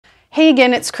Hey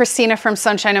again, it's Christina from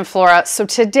Sunshine and Flora. So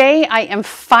today I am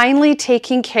finally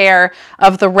taking care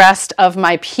of the rest of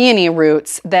my peony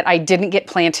roots that I didn't get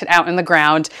planted out in the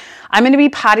ground. I'm going to be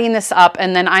potting this up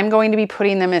and then I'm going to be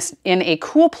putting them in a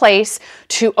cool place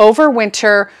to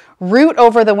overwinter, root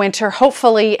over the winter,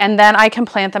 hopefully, and then I can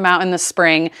plant them out in the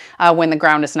spring when the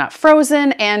ground is not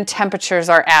frozen and temperatures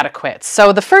are adequate.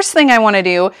 So the first thing I want to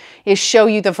do is show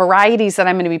you the varieties that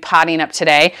I'm going to be potting up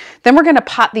today. Then we're going to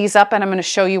pot these up and I'm going to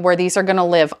show you where these are going to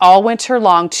live all winter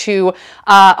long to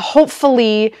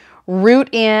hopefully root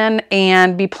in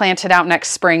and be planted out next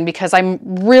spring, because I'm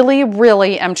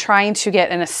really am trying to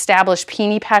get an established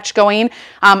peony patch going.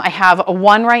 I have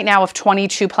one right now of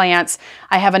 22 plants.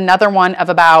 I have another one of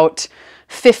about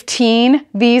 15.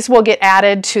 These will get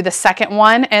added to the second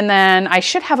one, and then I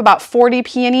should have about 40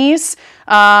 peonies.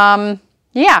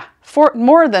 Yeah,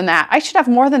 more than that. I should have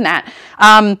more than that.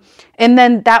 And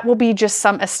then that will be just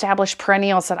some established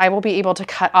perennials that I will be able to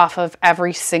cut off of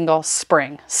every single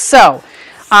spring. So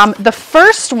the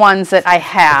first ones that I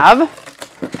have,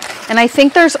 and I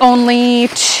think there's only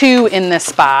 2 in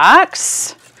this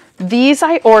box. These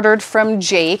I ordered from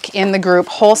Jake in the group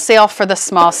Wholesale for the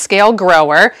Small Scale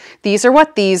Grower. These are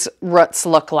what these roots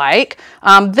look like.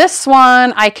 This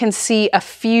one I can see a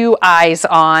few eyes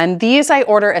on. These I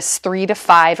order as 3 to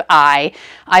 5 eye.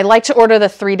 I like to order the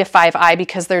 3 to 5 eye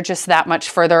because they're just that much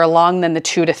further along than the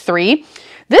 2 to 3.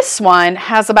 This one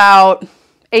has about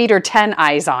 8 or 10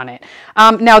 eyes on it.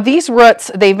 Now these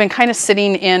roots, they've been kind of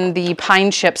sitting in the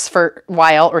pine chips for a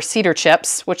while, or cedar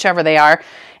chips, whichever they are,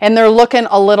 and they're looking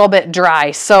a little bit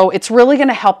dry. So it's really going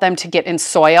to help them to get in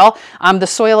soil. The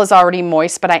soil is already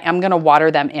moist, but I am going to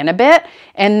water them in a bit,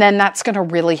 and then that's going to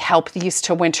really help these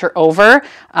to winter over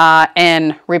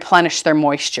and replenish their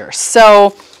moisture.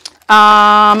 So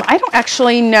I don't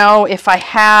actually know if I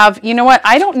have, you know what,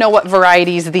 I don't know what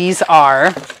varieties these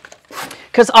are,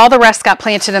 because all the rest got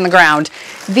planted in the ground.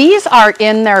 These are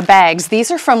in their bags.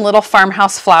 These are from Little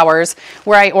Farmhouse Flowers,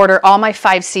 where I order all my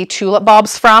 5C tulip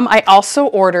bulbs from. I also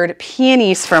ordered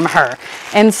peonies from her.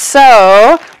 And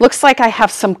so, looks like I have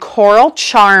some Coral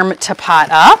Charm to pot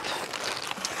up,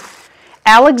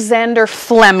 Alexander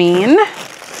Fleming,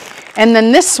 and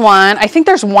then this one, I think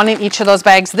there's 1 in each of those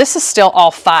bags. This is still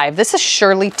all 5. This is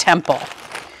Shirley Temple.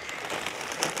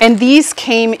 And these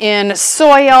came in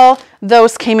soil.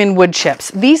 Those came in wood chips.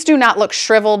 These do not look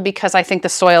shriveled because I think the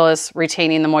soil is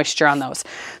retaining the moisture on those.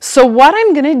 So what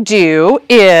I'm going to do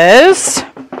is,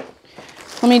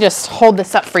 let me just hold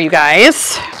this up for you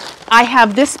guys. I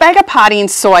have this bag of potting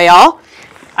soil.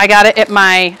 I got it at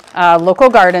my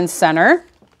local garden center.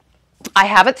 I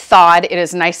have it thawed. It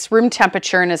is nice room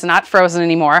temperature and is not frozen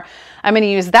anymore. I'm going to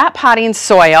use that potting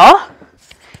soil.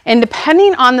 And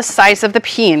depending on the size of the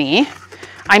peony,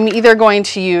 I'm either going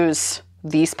to use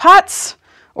these pots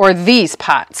or these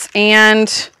pots.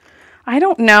 And I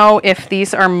don't know if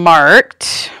these are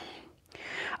marked.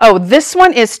 Oh, this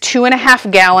one is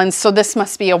 2.5 gallons, so this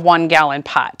must be a 1-gallon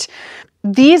pot.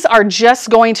 These are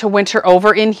just going to winter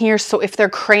over in here, so if they're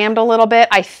crammed a little bit,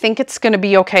 I think it's going to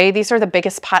be okay. These are the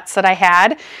biggest pots that I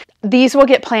had. These will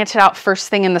get planted out first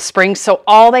thing in the spring, so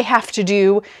all they have to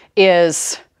do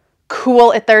is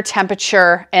cool at their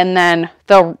temperature, and then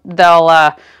they'll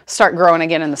start growing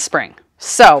again in the spring.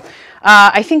 So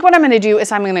I think what I'm going to do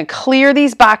is I'm going to clear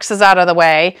these boxes out of the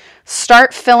way,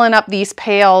 start filling up these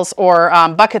pails or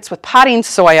buckets with potting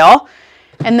soil,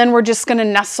 and then we're just going to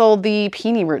nestle the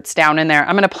peony roots down in there.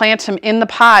 I'm going to plant them in the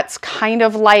pots kind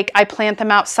of like I plant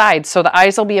them outside, so the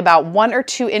eyes will be about 1 or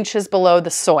 2 inches below the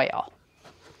soil.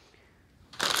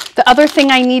 The other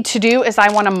thing I need to do is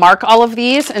I want to mark all of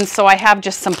these, and so I have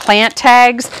just some plant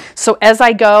tags. So as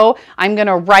I go, I'm going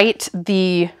to write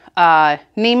the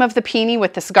name of the peony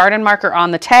with this garden marker on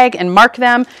the tag and mark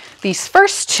them. These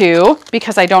first 2,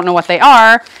 because I don't know what they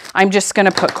are, I'm just going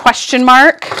to put question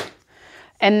mark,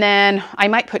 and then I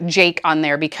might put Jake on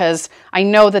there because I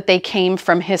know that they came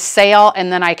from his sale,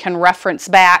 and then I can reference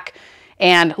back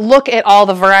and look at all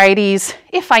the varieties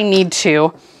if I need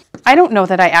to. I don't know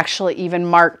that I actually even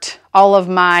marked all of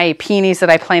my peonies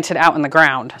that I planted out in the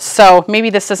ground, so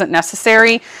maybe this isn't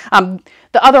necessary.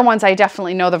 The other ones I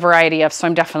definitely know the variety of, so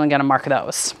I'm definitely going to mark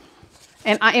those.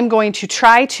 And I am going to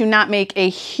try to not make a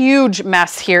huge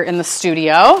mess here in the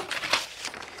studio.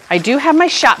 I do have my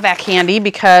shop vac handy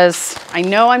because I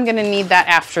know I'm going to need that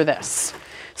after this.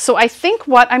 So I think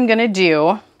what I'm going to do,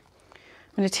 I'm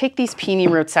going to take these peony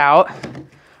roots out.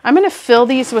 I'm going to fill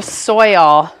these with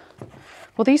soil.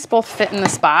 Will these both fit in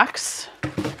this box?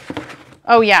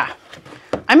 Oh yeah.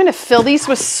 I'm going to fill these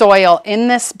with soil in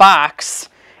this box,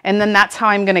 and then that's how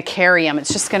I'm going to carry them.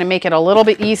 It's just going to make it a little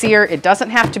bit easier. It doesn't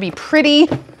have to be pretty,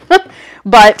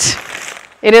 but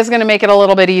it is going to make it a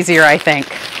little bit easier, I think.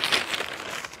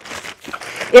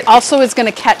 It also is going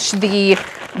to catch the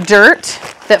dirt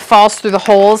that falls through the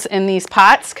holes in these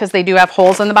pots, because they do have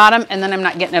holes in the bottom, and then I'm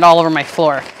not getting it all over my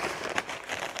floor.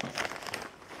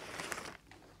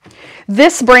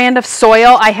 This brand of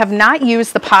soil, I have not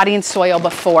used the potting soil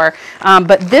before,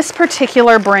 but this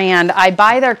particular brand, I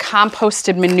buy their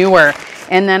composted manure,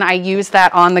 and then I use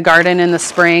that on the garden in the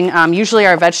spring, usually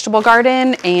our vegetable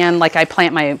garden, and like I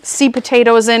plant my seed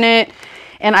potatoes in it,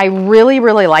 and I really,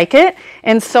 really like it.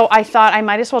 And so I thought I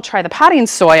might as well try the potting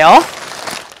soil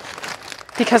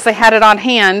because they had it on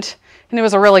hand, and it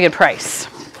was a really good price.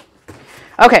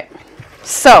 Okay,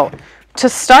 so to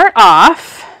start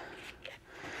off,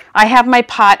 I have my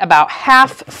pot about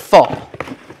half full,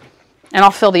 and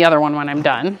I'll fill the other one when I'm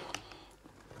done.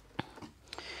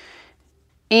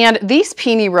 And these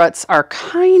peony roots are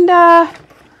kinda,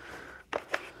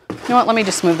 you know what, let me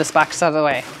just move this box out of the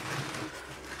way.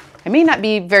 I may not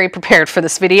be very prepared for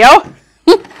this video.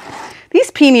 These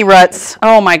peony roots,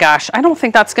 oh my gosh, I don't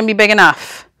think that's gonna be big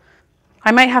enough.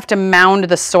 I might have to mound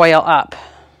the soil up.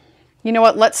 You know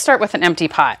what, let's start with an empty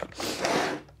pot.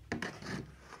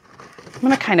 I'm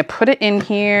going to kind of put it in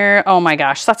here. Oh my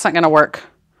gosh, that's not going to work.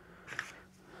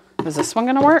 Is this one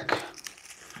going to work?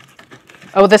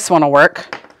 Oh, this one will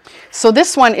work. So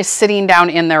this one is sitting down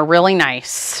in there really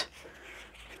nice.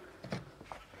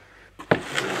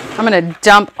 I'm going to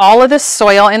dump all of this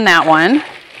soil in that one.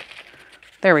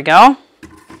 There we go.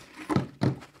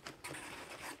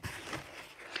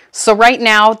 So right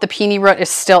now the peony root is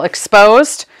still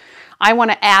exposed. I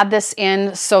want to add this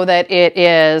in so that it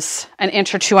is an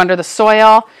inch or two under the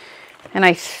soil. And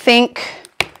I think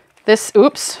this,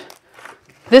 oops,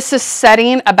 this is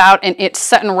setting about, and it's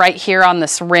setting right here on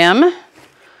this rim.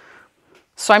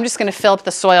 So I'm just going to fill up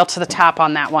the soil to the top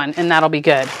on that one, and that'll be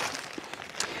good.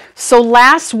 So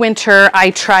last winter, I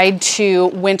tried to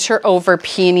winter over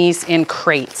peonies in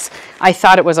crates. I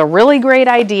thought it was a really great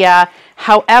idea.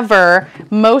 However,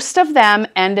 most of them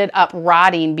ended up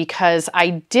rotting because I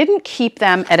didn't keep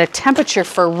them at a temperature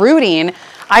for rooting.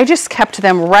 I just kept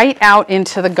them right out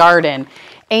into the garden.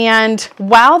 And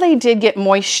while they did get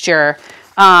moisture,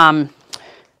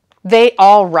 they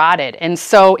all rotted. And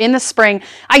so in the spring,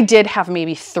 I did have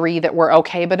maybe 3 that were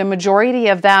okay, but a majority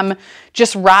of them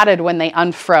just rotted when they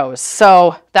unfroze.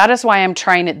 So that is why I'm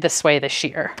trying it this way this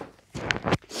year.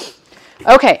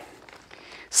 Okay.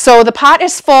 So the pot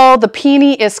is full, the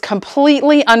peony is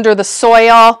completely under the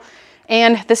soil,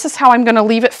 and this is how I'm going to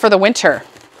leave it for the winter.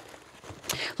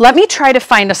 Let me try to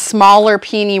find a smaller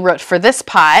peony root for this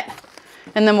pot,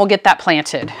 and then we'll get that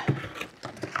planted.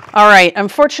 All right,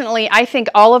 unfortunately, I think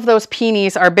all of those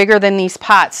peonies are bigger than these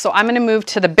pots, so I'm going to move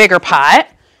to the bigger pot.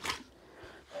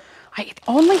 I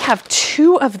only have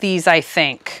 2 of these, I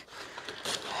think.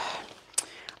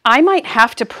 I might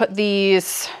have to put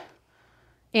these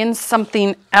in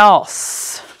something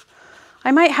else.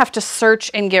 I might have to search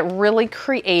and get really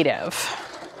creative.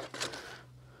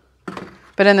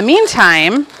 But in the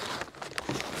meantime,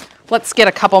 let's get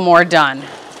a couple more done.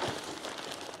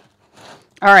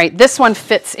 All right, this one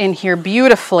fits in here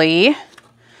beautifully.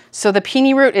 So the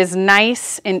peony root is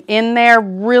nice and in there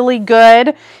really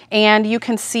good. And you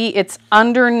can see it's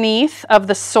underneath of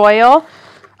the soil,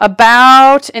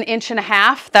 about 1.5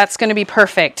 inches. That's going to be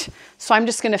perfect. So I'm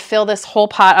just going to fill this whole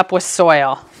pot up with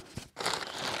soil.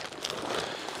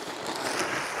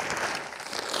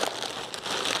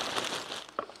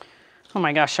 Oh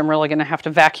my gosh, I'm really going to have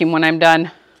to vacuum when I'm done.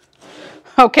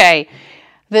 Okay,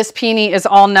 this peony is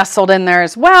all nestled in there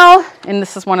as well, and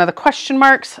this is one of the question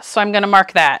marks, so I'm going to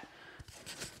mark that.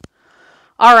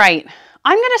 All right,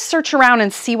 I'm going to search around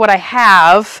and see what I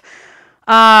have.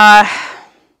 I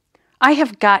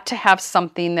have got to have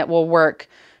something that will work.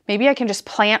 Maybe I can just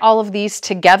plant all of these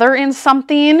together in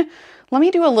something. Let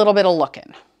me do a little bit of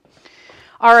looking.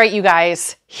 All right, you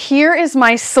guys, here is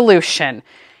my solution.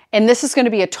 And this is going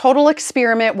to be a total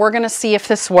experiment. We're going to see if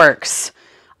this works.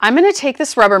 I'm going to take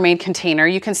this Rubbermaid container.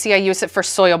 You can see I used it for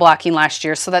soil blocking last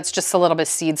year, so that's just a little bit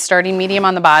seed starting medium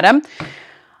on the bottom.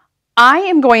 I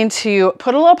am going to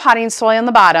put a little potting soil on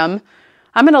the bottom.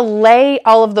 I'm going to lay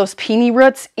all of those peony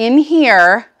roots in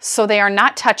here so they are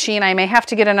not touching. I may have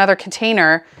to get another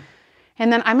container.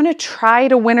 And then I'm going to try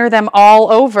to winter them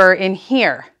all over in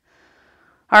here.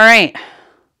 All right,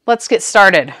 let's get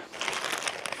started.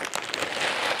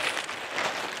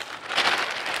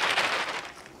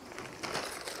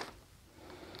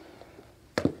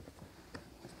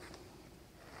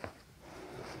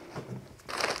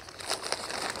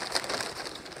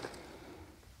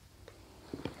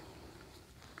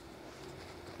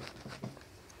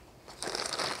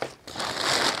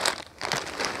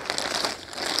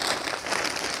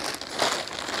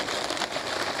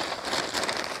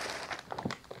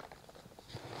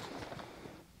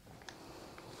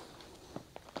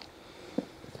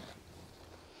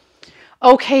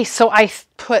 Okay, so I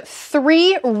put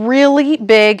 3 really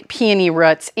big peony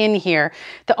roots in here.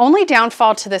 The only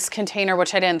downfall to this container,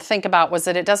 which I didn't think about, was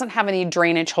that it doesn't have any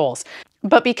drainage holes.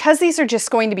 But because these are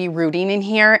just going to be rooting in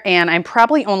here, and I'm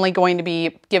probably only going to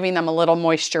be giving them a little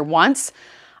moisture once,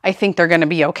 I think they're gonna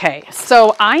be okay.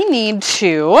 So I need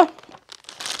to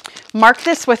mark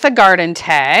this with a garden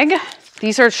tag.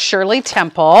 These are Shirley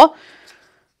Temple.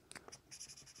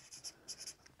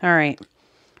 All right,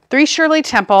 3 Shirley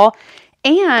Temple.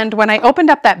 And when I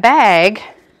opened up that bag,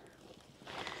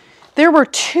 there were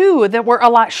 2 that were a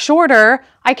lot shorter.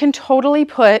 I can totally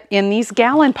put in these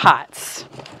gallon pots,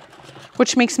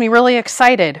 which makes me really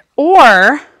excited.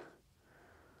 Or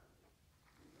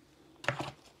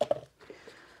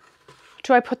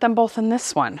do I put them both in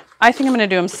this one? I think I'm gonna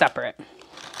do them separate.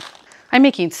 I'm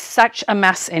making such a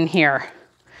mess in here.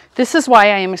 This is why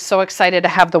I am so excited to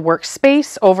have the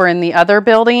workspace over in the other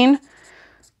building,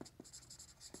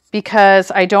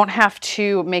 because I don't have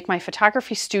to make my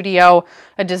photography studio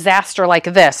a disaster like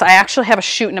this. I actually have a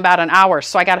shoot in about an hour,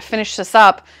 so I gotta finish this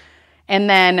up and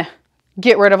then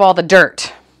get rid of all the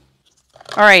dirt.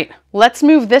 All right, let's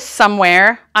move this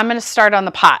somewhere. I'm gonna start on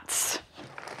the pots.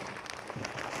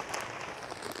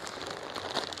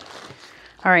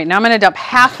 All right, now I'm gonna dump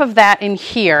half of that in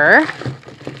here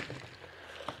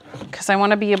because I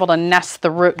wanna be able to nest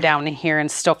the root down in here and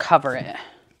still cover it.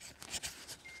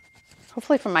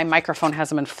 Hopefully my microphone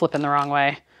hasn't been flipping the wrong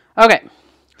way. Okay,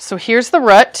 so here's the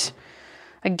root.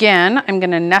 Again, I'm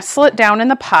gonna nestle it down in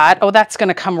the pot. Oh, that's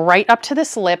gonna come right up to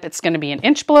this lip. It's gonna be an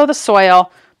inch below the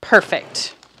soil.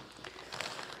 Perfect.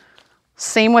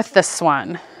 Same with this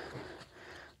one.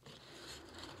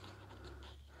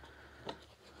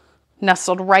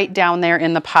 Nestled right down there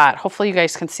in the pot. Hopefully you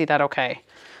guys can see that okay.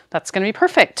 That's gonna be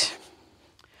perfect.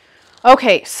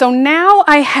 Okay, so now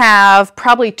I have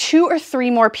probably 2 or 3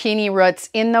 more peony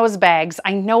roots in those bags.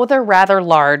 I know they're rather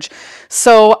large,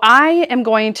 so I am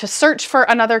going to search for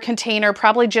another container,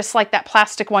 probably just like that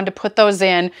plastic one, to put those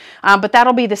in, but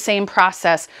that'll be the same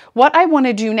process. What I want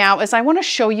to do now is I want to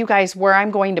show you guys where I'm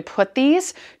going to put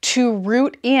these to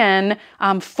root in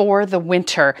for the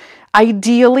winter.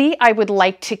 Ideally, I would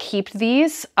like to keep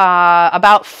these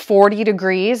about 40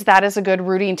 degrees. That is a good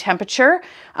rooting temperature,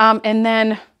 and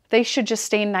then they should just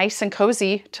stay nice and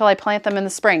cozy till I plant them in the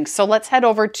spring. So let's head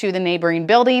over to the neighboring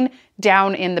building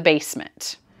down in the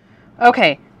basement.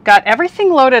 Okay, got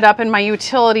everything loaded up in my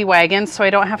utility wagon so I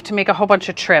don't have to make a whole bunch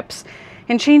of trips.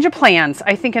 And change of plans.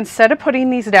 I think instead of putting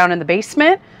these down in the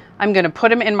basement, I'm gonna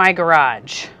put them in my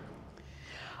garage.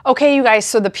 Okay, you guys,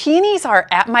 so the peonies are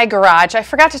at my garage. I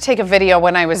forgot to take a video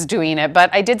when I was doing it,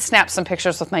 but I did snap some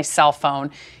pictures with my cell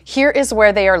phone. Here is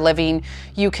where they are living.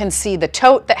 You can see the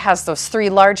tote that has those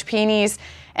 3 large peonies,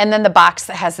 and then the box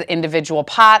that has the individual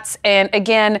pots. And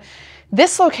again,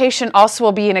 this location also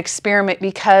will be an experiment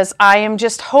because I am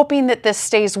just hoping that this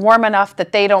stays warm enough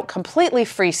that they don't completely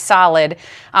freeze solid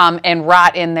and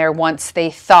rot in there once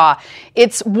they thaw.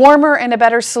 It's warmer and a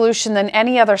better solution than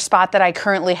any other spot that I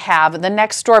currently have. The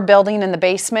next door building in the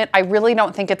basement, I really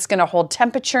don't think it's gonna hold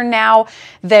temperature now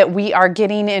that we are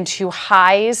getting into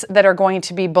highs that are going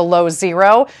to be below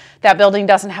 0. That building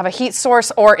doesn't have a heat source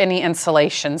or any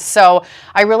insulation. So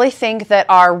I really think that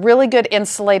our really good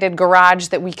insulated garage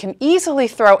that we can easily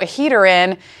throw a heater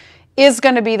in is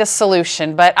going to be the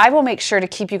solution. But I will make sure to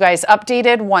keep you guys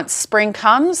updated once spring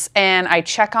comes and I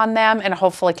check on them and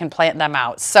hopefully can plant them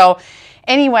out. So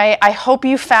anyway, I hope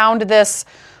you found this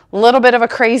little bit of a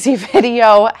crazy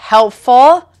video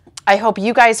helpful. I hope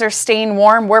you guys are staying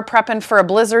warm. We're prepping for a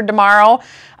blizzard tomorrow.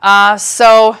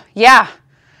 So yeah.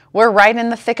 We're right in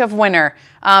the thick of winter.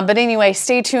 But anyway,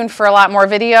 stay tuned for a lot more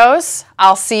videos.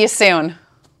 I'll see you soon.